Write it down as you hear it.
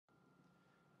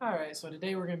Alright, so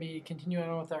today we're going to be continuing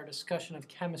on with our discussion of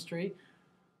chemistry.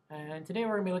 And today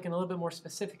we're going to be looking a little bit more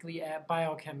specifically at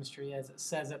biochemistry, as it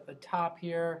says at the top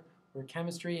here, where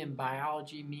chemistry and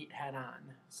biology meet head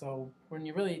on. So when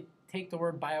you really take the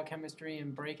word biochemistry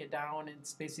and break it down,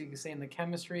 it's basically saying the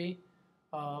chemistry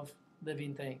of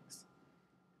living things.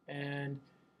 And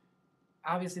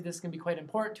obviously this is going to be quite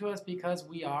important to us because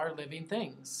we are living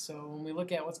things. So when we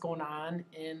look at what's going on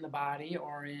in the body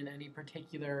or in any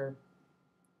particular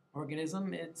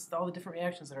organism, it's all the different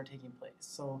reactions that are taking place.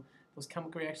 So those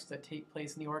chemical reactions that take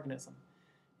place in the organism.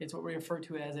 It's what we refer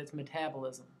to as its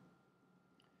metabolism.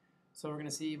 So we're going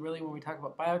to see really when we talk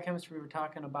about biochemistry, we're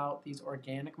talking about these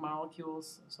organic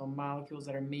molecules. So molecules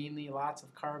that are mainly lots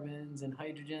of carbons and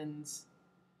hydrogens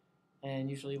and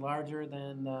usually larger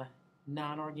than the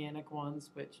non-organic ones,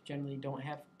 which generally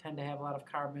tend to have a lot of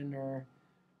carbon or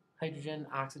hydrogen,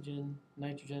 oxygen,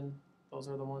 nitrogen. Those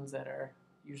are the ones that are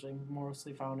usually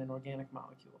mostly found in organic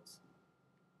molecules.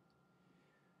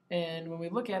 And when we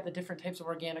look at the different types of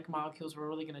organic molecules we're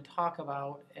really going to talk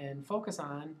about and focus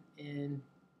on in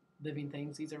living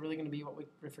things, these are really going to be what we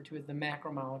refer to as the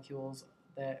macromolecules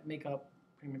that make up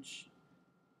pretty much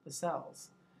the cells.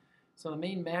 So the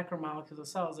main macromolecules of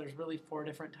cells, there's really 4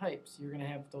 different types. You're going to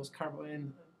have those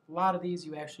and a lot of these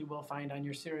you actually will find on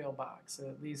your cereal box,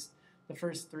 at least the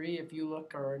first 3. If you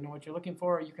look or know what you're looking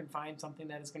for, you can find something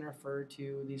that is going to refer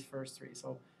to these first 3.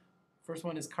 So first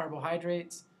one is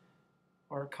carbohydrates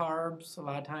or carbs. A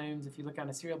lot of times if you look on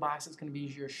a cereal box, it's going to be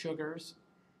your sugars.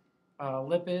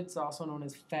 Lipids, also known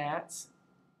as fats.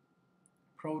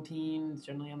 Protein,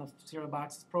 generally on the cereal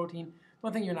box is protein.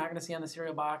 One thing you're not going to see on the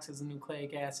cereal box is the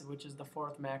nucleic acid, which is the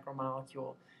 4th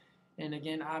macromolecule. And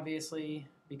again, obviously,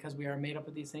 because we are made up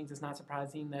of these things, it's not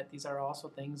surprising that these are also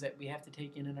things that we have to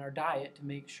take in our diet to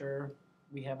make sure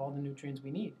we have all the nutrients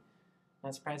we need.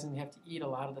 Not surprising we have to eat a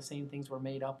lot of the same things we're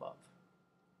made up of.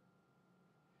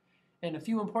 And a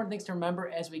few important things to remember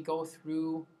as we go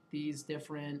through these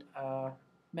different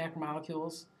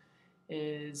macromolecules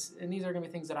and these are going to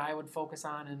be things that I would focus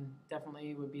on and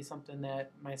definitely would be something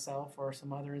that myself or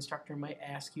some other instructor might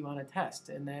ask you on a test,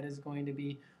 and that is going to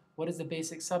be, what is the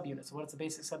basic subunit? So what is the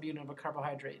basic subunit of a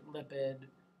carbohydrate, lipid,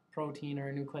 protein, or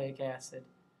a nucleic acid?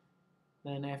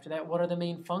 Then after that, what are the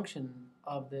main function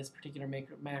of this particular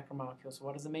macromolecule? So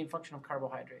what is the main function of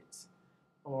carbohydrates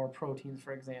or proteins,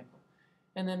 for example?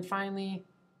 And then finally,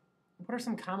 what are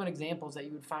some common examples that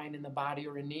you would find in the body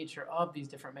or in nature of these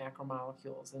different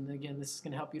macromolecules? And again, this is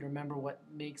going to help you to remember what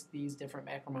makes these different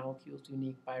macromolecules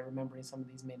unique by remembering some of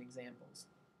these main examples.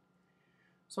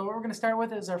 So what we're going to start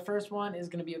with is our first one is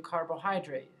going to be a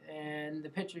carbohydrate. And the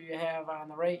picture you have on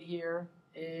the right here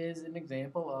is an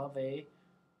example of a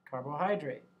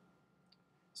carbohydrate.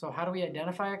 So how do we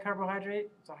identify a carbohydrate?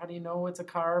 So how do you know it's a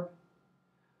carb?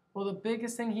 Well, the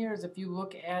biggest thing here is if you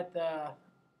look at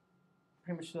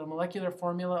pretty much the molecular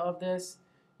formula of this,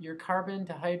 your carbon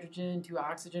to hydrogen to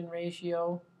oxygen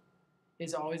ratio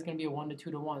is always going to be a 1 to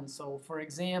 2 to 1. So for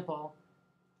example,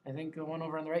 I think the one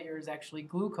over on the right here is actually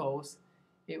glucose.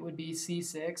 It would be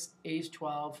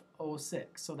C6H12O6.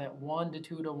 So that 1 to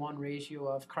 2 to 1 ratio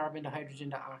of carbon to hydrogen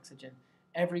to oxygen.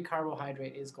 Every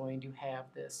carbohydrate is going to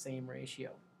have this same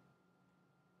ratio.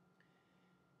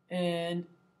 And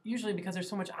usually because there's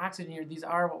so much oxygen here, these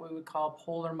are what we would call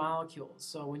polar molecules.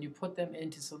 So when you put them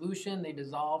into solution, they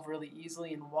dissolve really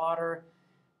easily in water.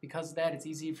 Because of that, it's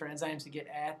easy for enzymes to get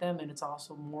at them, and it's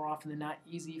also more often than not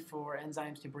easy for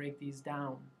enzymes to break these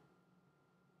down.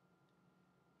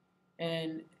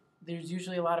 And there's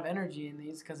usually a lot of energy in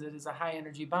these because it is a high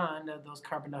energy bond of those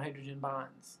carbon to hydrogen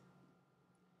bonds.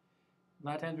 A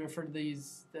lot of times we refer to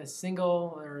these, the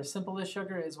single or simplest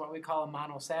sugar is what we call a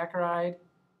monosaccharide.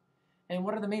 And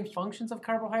what are the main functions of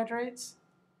carbohydrates?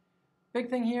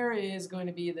 Big thing here is going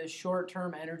to be the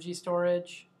short-term energy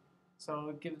storage. So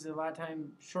it gives a lot of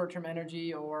time short-term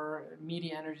energy or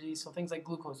immediate energy. So things like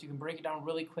glucose, you can break it down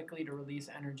really quickly to release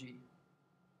energy.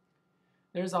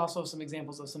 There's also some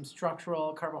examples of some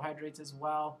structural carbohydrates as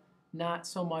well. Not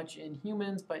so much in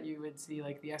humans, but you would see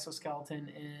like the exoskeleton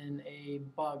in a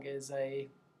bug is a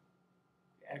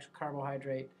actual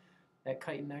carbohydrate, that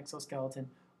chitin exoskeleton.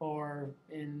 Or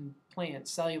in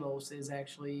plants, cellulose is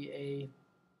actually a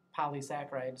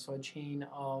polysaccharide, so a chain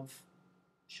of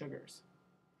sugars.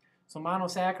 So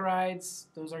monosaccharides,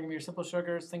 those are going to be your simple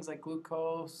sugars, things like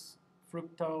glucose,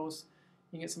 fructose.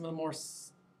 You can get some of the more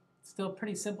still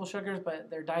pretty simple sugars, but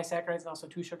they're disaccharides and also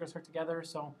 2 sugars hooked together.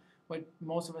 So what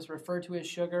most of us refer to as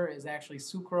sugar is actually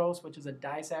sucrose, which is a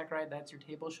disaccharide. That's your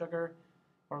table sugar.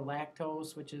 Or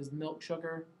lactose, which is milk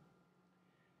sugar.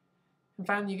 And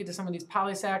finally, you get to some of these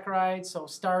polysaccharides, so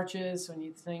starches. So when you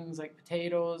eat things like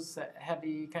potatoes, that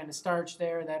heavy kind of starch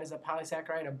there, that is a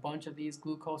polysaccharide. A bunch of these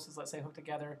glucoses, let's say, hooked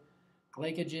together.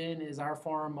 Glycogen is our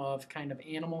form of kind of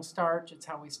animal starch. It's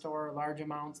how we store large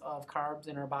amounts of carbs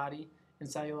in our body. And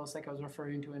cellulose, like I was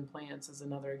referring to in plants, is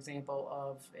another example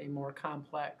of a more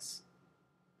complex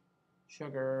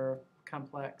sugar,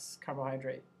 complex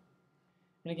carbohydrate.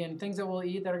 And again, things that we'll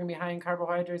eat that are going to be high in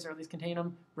carbohydrates, or at least contain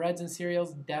them, breads and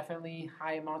cereals, definitely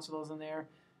high amounts of those in there.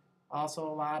 Also a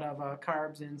lot of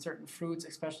carbs in certain fruits,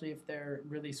 especially if they're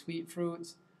really sweet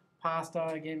fruits. Pasta,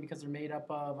 again, because they're made up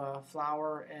of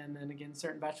flour, and then again,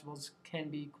 certain vegetables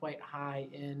can be quite high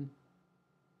in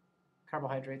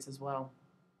carbohydrates as well.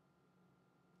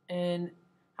 And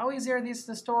how easy are these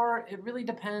to store? It really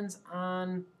depends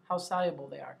on how soluble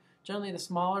they are. Generally, the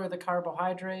smaller the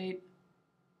carbohydrate,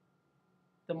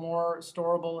 the more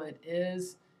storable it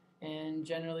is, and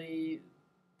generally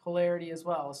polarity as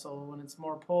well. So when it's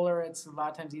more polar, it's a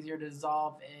lot of times easier to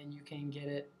dissolve, and you can get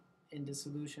it into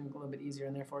solution a little bit easier,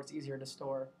 and therefore it's easier to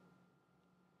store.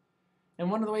 And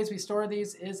one of the ways we store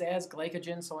these is as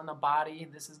glycogen. So in the body,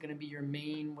 this is going to be your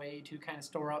main way to kind of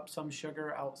store up some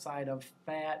sugar outside of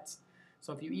fats.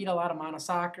 So if you eat a lot of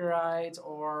monosaccharides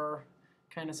or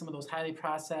kind of some of those highly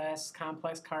processed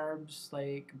complex carbs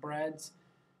like breads,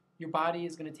 your body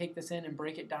is going to take this in and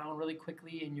break it down really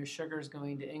quickly, and your sugar is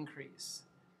going to increase.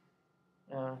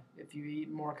 If you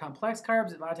eat more complex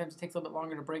carbs, a lot of times it takes a little bit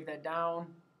longer to break that down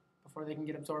before they can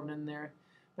get absorbed in there.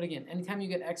 But again, anytime you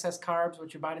get excess carbs,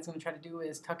 what your body's going to try to do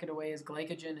is tuck it away as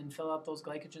glycogen and fill up those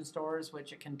glycogen stores,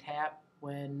 which it can tap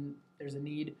when there's a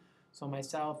need. So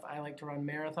myself, I like to run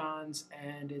marathons,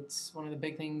 and it's one of the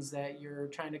big things that you're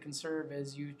trying to conserve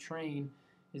as you train,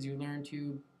 is you learn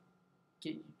to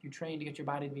train to get your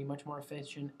body to be much more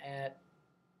efficient at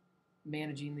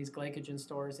managing these glycogen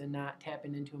stores and not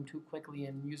tapping into them too quickly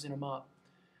and using them up.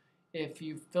 If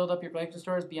you've filled up your glycogen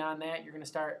stores beyond that, you're going to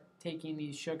start taking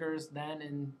these sugars then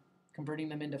and converting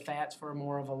them into fats for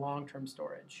more of a long-term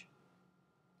storage.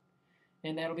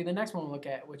 And that'll be the next one we'll look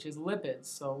at, which is lipids.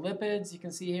 So lipids, you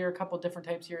can see here a couple different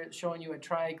types here. It's showing you a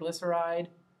triglyceride,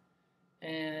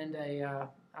 and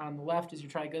on the left is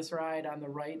your triglyceride. On the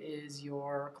right is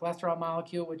your cholesterol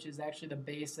molecule, which is actually the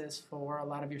basis for a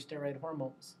lot of your steroid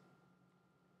hormones.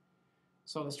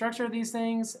 So the structure of these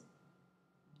things,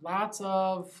 lots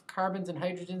of carbons and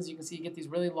hydrogens. You can see you get these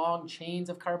really long chains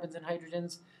of carbons and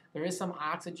hydrogens. There is some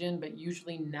oxygen, but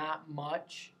usually not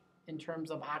much in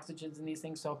terms of oxygens in these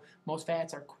things. So most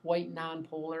fats are quite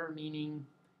nonpolar, meaning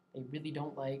they really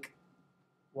don't like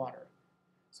water.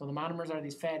 So the monomers are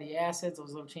these fatty acids,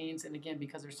 those little chains. And again,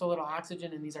 because there's so little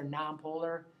oxygen and these are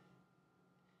nonpolar,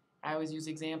 I always use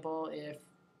the example,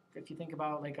 if you think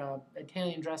about like a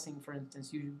Italian dressing, for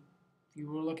instance, if you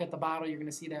look at the bottle, you're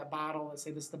going to see that bottle. Let's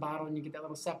say this is the bottle, and you get that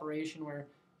little separation where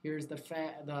here's the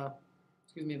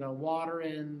water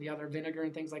and the other vinegar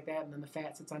and things like that, and then the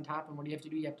fat sits on top. And what do you have to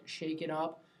do? You have to shake it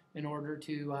up in order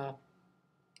to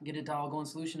get it to all go in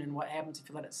solution. And what happens if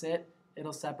you let it sit?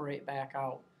 It'll separate back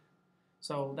out.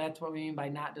 So that's what we mean by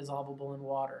not dissolvable in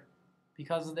water.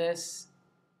 Because of this,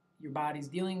 your body's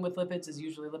dealing with lipids is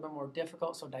usually a little bit more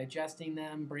difficult, so digesting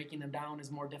them, breaking them down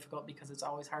is more difficult because it's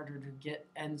always harder to get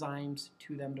enzymes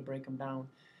to them to break them down.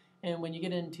 And when you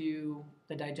get into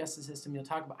the digestive system, you'll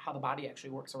talk about how the body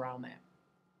actually works around that.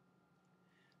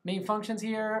 Main functions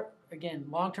here, again,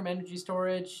 long-term energy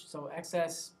storage, so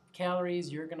excess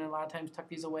calories, you're going to a lot of times tuck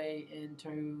these away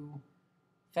into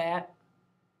fat.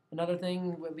 Another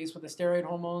thing, at least with the steroid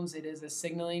hormones, it is a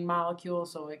signaling molecule,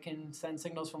 so it can send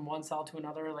signals from one cell to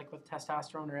another, like with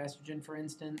testosterone or estrogen, for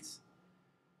instance.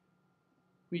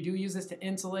 We do use this to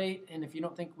insulate, and if you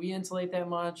don't think we insulate that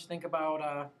much, think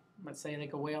about, let's say,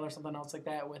 like a whale or something else like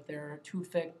that with their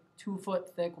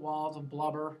 2-foot thick walls of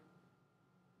blubber.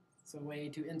 It's a way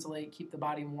to insulate, keep the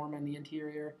body warm on the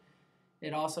interior.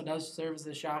 It also does serve as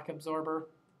a shock absorber.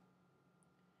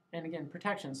 And again,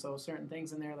 protection, so certain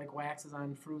things in there like waxes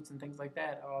on fruits and things like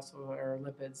that also are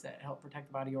lipids that help protect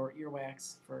the body, or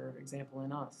earwax, for example,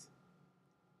 in us.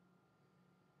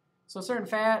 So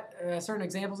certain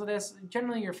examples of this,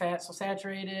 generally your fats, so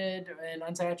saturated and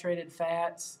unsaturated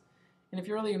fats. And if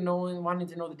you're really wanting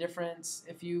to know the difference,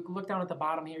 if you look down at the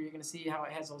bottom here, you're going to see how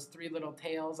it has those 3 little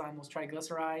tails on those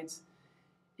triglycerides.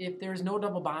 If there's no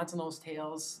double bonds in those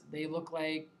tails, they look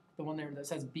like the one there that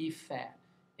says beef fat.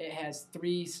 It has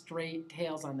 3 straight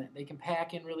tails on it. They can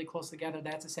pack in really close together.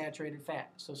 That's a saturated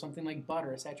fat. So something like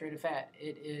butter, a saturated fat,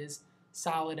 it is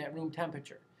solid at room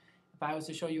temperature. If I was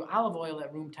to show you olive oil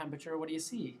at room temperature, what do you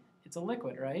see? It's a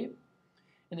liquid, right?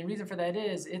 And the reason for that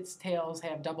is its tails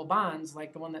have double bonds,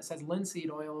 like the one that says linseed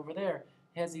oil over there.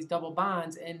 has these double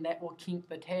bonds, and that will kink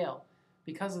the tail.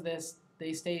 Because of this,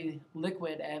 they stay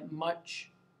liquid at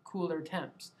much cooler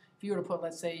temps. If you were to put,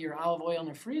 let's say, your olive oil in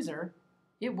a freezer,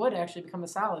 it would actually become a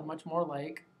solid, much more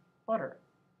like butter.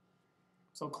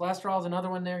 So cholesterol is another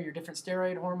one there, your different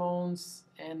steroid hormones,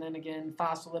 and then again,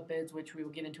 phospholipids, which we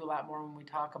will get into a lot more when we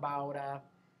talk about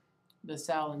the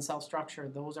cell and cell structure.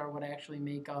 Those are what actually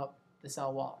make up the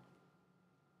cell wall.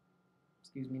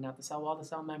 Excuse me, not the cell wall, the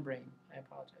cell membrane. I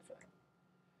apologize for that.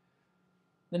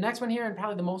 The next one here, and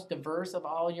probably the most diverse of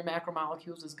all your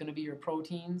macromolecules, is going to be your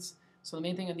proteins. So the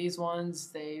main thing of these ones,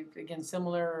 they, again,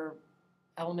 similar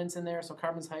elements in there, so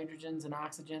carbons, hydrogens, and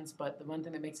oxygens, but the one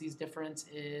thing that makes these different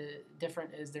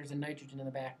is there's a nitrogen in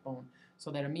the backbone.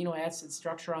 So that amino acid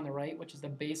structure on the right, which is the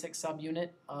basic subunit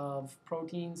of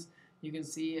proteins, you can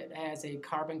see it has a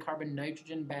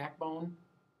carbon-carbon-nitrogen backbone.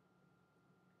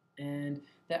 And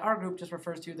that R group just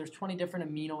refers to, there's 20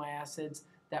 different amino acids.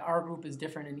 That R group is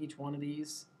different in each one of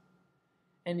these.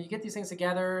 And you get these things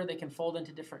together, they can fold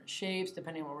into different shapes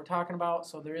depending on what we're talking about.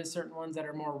 So there is certain ones that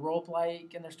are more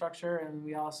rope-like in their structure, and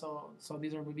we also, so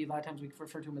these would be a lot of times we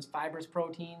refer to them as fibrous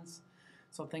proteins.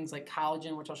 So things like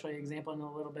collagen, which I'll show you an example in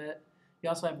a little bit. You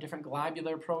also have different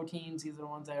globular proteins. These are the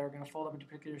ones that are going to fold up into a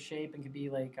particular shape and could be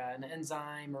like an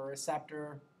enzyme or a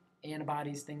receptor,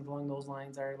 antibodies, things along those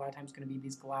lines are a lot of times going to be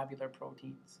these globular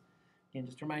proteins. Again,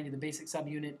 just to remind you, the basic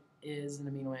subunit is an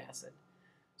amino acid.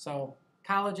 So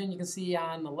collagen, you can see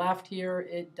on the left here,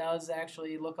 it does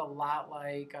actually look a lot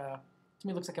like, to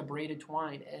me it looks like a braided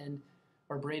twine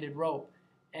or braided rope.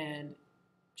 And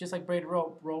just like braided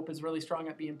rope is really strong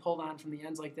at being pulled on from the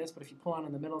ends like this, but if you pull on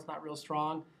in the middle, it's not real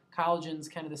strong. Collagen's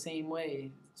kind of the same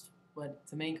way, but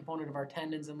it's the main component of our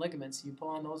tendons and ligaments. You pull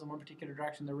on those in one particular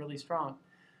direction, they're really strong.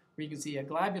 Where you can see a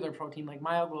globular protein like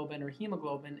myoglobin or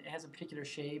hemoglobin, it has a particular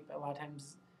shape. A lot of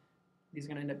times these are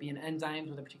going to end up being enzymes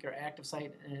with a particular active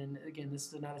site. And again, this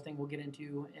is another thing we'll get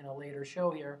into in a later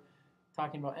show here,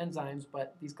 talking about enzymes.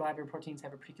 But these globular proteins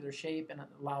have a particular shape and it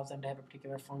allows them to have a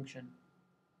particular function.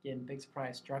 Again, big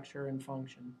surprise, structure and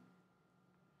function.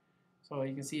 So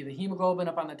you can see the hemoglobin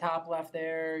up on the top left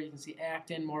there. You can see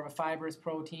actin, more of a fibrous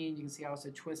protein. You can see how it's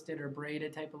a twisted or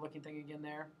braided type of looking thing again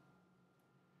there.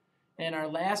 And our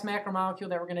last macromolecule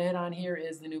that we're going to hit on here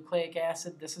is the nucleic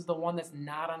acid. This is the one that's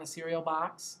not on a cereal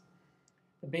box.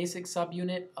 The basic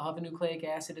subunit of a nucleic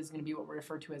acid is going to be what we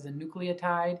refer to as a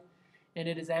nucleotide. And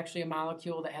it is actually a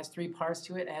molecule that has three parts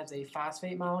to it. It has a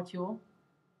phosphate molecule,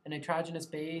 a nitrogenous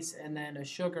base, and then a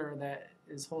sugar that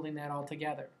is holding that all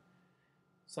together.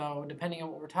 So depending on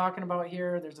what we're talking about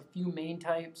here, there's a few main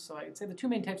types. So I'd say the two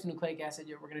main types of nucleic acid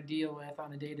that we're going to deal with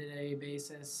on a day-to-day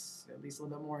basis, at least a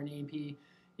little bit more in A&P,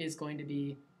 is going to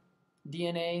be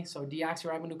DNA, so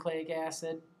deoxyribonucleic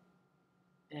acid,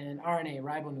 and RNA,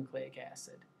 ribonucleic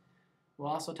acid. We'll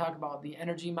also talk about the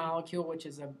energy molecule, which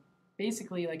is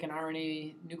basically like an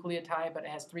RNA nucleotide, but it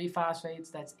has three phosphates.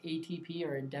 That's ATP,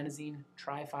 or adenosine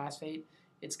triphosphate.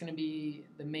 It's going to be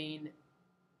the main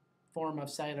form of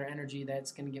cellular energy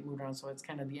that's going to get moved around, so it's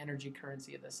kind of the energy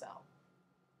currency of the cell.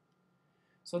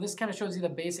 So this kind of shows you the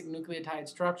basic nucleotide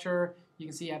structure. You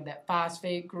can see you have that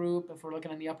phosphate group. If we're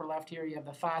looking on the upper left here, you have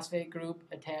the phosphate group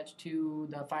attached to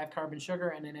the 5-carbon sugar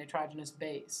and a nitrogenous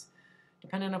base.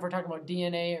 Depending on if we're talking about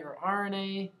DNA or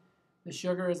RNA, the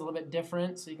sugar is a little bit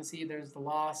different. So you can see there's the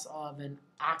loss of an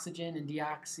oxygen and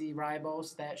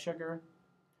deoxyribose, that sugar.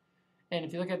 And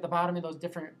if you look at the bottom of those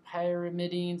different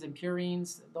pyrimidines and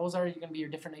purines, those are going to be your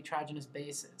different nitrogenous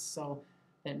bases. So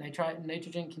that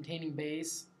nitrogen-containing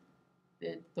base,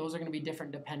 those are going to be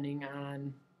different depending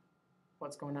on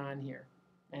what's going on here.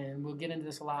 And we'll get into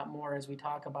this a lot more as we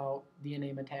talk about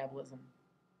DNA metabolism.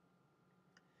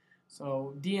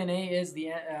 So DNA is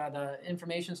the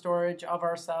information storage of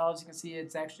our cells. You can see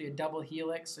it's actually a double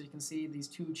helix. So you can see these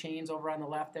two chains over on the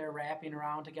left there wrapping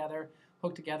around together,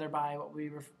 hooked together by what we,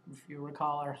 if you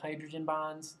recall, are hydrogen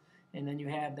bonds. And then you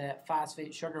have that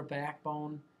phosphate sugar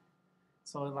backbone.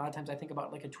 So a lot of times I think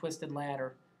about like a twisted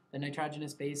ladder. The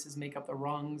nitrogenous bases make up the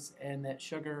rungs, and that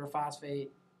sugar or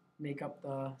phosphate make up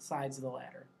the sides of the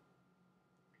ladder.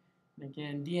 And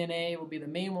again, DNA will be the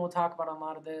main one we'll talk about on a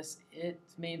lot of this.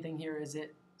 Its main thing here is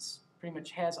it pretty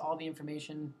much has all the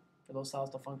information for those cells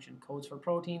to function. Codes for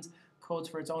proteins, codes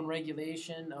for its own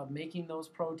regulation of making those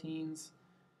proteins,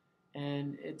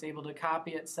 and it's able to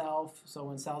copy itself. So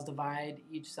when cells divide,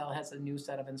 each cell has a new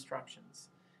set of instructions.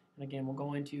 And again, we'll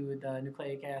go into the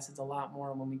nucleic acids a lot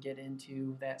more when we get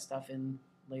into that stuff in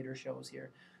later shows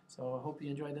here. So I hope you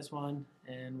enjoyed this one,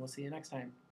 and we'll see you next time.